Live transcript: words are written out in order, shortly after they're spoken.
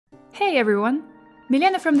Hey everyone!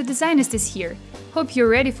 Milena from the Designest is here. Hope you're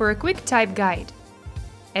ready for a quick type guide.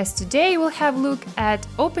 As today we'll have a look at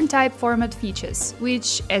open type format features,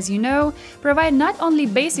 which, as you know, provide not only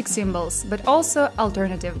basic symbols, but also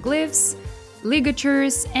alternative glyphs,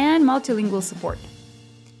 ligatures, and multilingual support.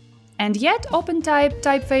 And yet, open type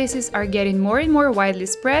typefaces are getting more and more widely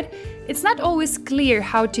spread. It's not always clear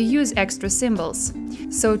how to use extra symbols.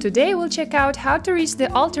 So today we'll check out how to reach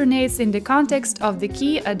the alternates in the context of the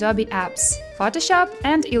key Adobe apps, Photoshop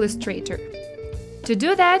and Illustrator. To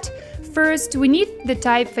do that, first we need the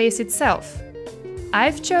typeface itself.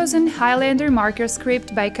 I've chosen Highlander marker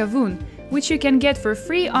script by Kavun, which you can get for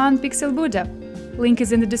free on Pixel Buddha. Link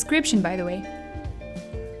is in the description, by the way.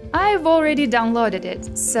 I've already downloaded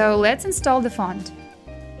it, so let's install the font.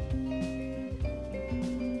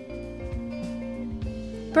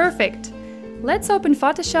 Perfect! Let's open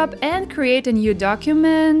Photoshop and create a new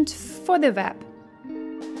document for the web.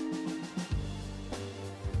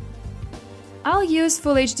 I'll use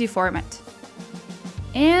Full HD format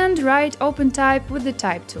and write open type with the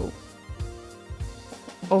type tool.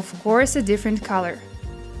 Of course, a different color.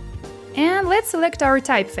 And let's select our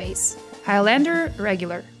typeface, Highlander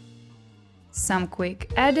regular. Some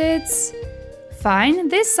quick edits. Fine,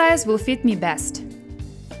 this size will fit me best.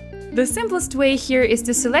 The simplest way here is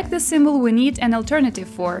to select the symbol we need an alternative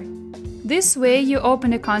for. This way you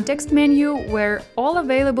open a context menu where all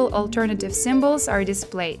available alternative symbols are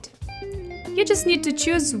displayed. You just need to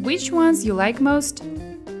choose which ones you like most.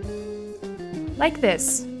 Like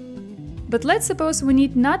this. But let's suppose we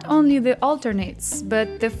need not only the alternates,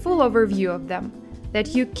 but the full overview of them,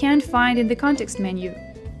 that you can't find in the context menu.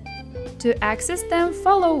 To access them,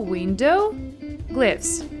 follow Window,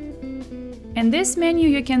 Glyphs. In this menu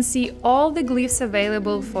you can see all the glyphs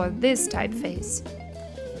available for this typeface.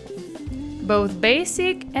 Both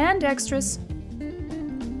basic and extras.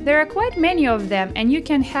 There are quite many of them and you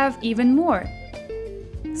can have even more.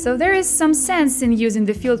 So there is some sense in using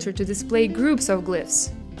the filter to display groups of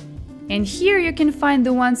glyphs. And here you can find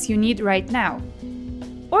the ones you need right now.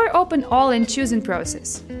 Or open all and choose in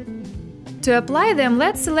process. To apply them,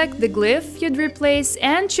 let's select the glyph you'd replace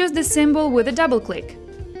and choose the symbol with a double click.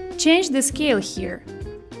 Change the scale here.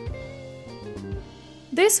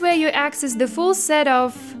 This way you access the full set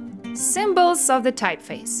of symbols of the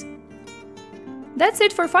typeface. That's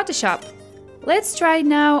it for Photoshop. Let's try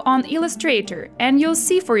now on Illustrator and you'll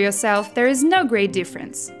see for yourself there is no great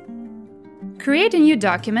difference. Create a new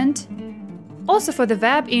document, also for the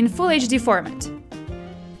web in Full HD format.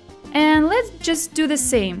 And let's just do the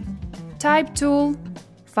same. Type tool,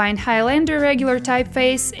 find Highlander regular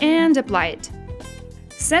typeface and apply it.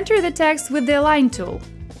 Center the text with the Align tool.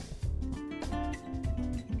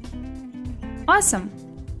 Awesome!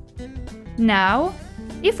 Now,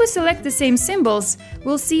 if we select the same symbols,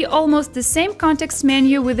 we'll see almost the same context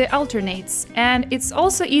menu with the alternates, and it's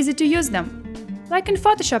also easy to use them, like in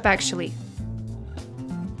Photoshop actually.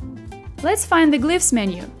 Let's find the glyphs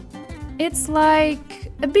menu. It's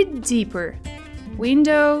like a bit deeper.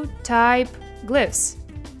 Window, Type, Glyphs.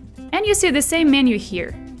 And you see the same menu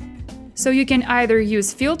here. So you can either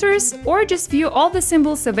use filters or just view all the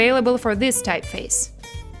symbols available for this typeface.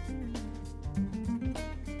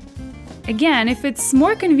 Again, if it's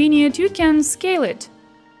more convenient, you can scale it.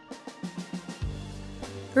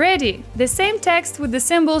 Ready! The same text with the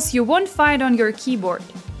symbols you won't find on your keyboard.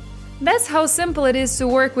 That's how simple it is to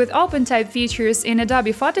work with open type features in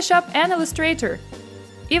Adobe Photoshop and Illustrator.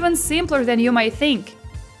 Even simpler than you might think.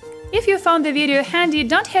 If you found the video handy,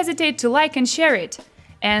 don't hesitate to like and share it.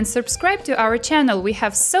 And subscribe to our channel, we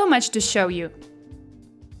have so much to show you.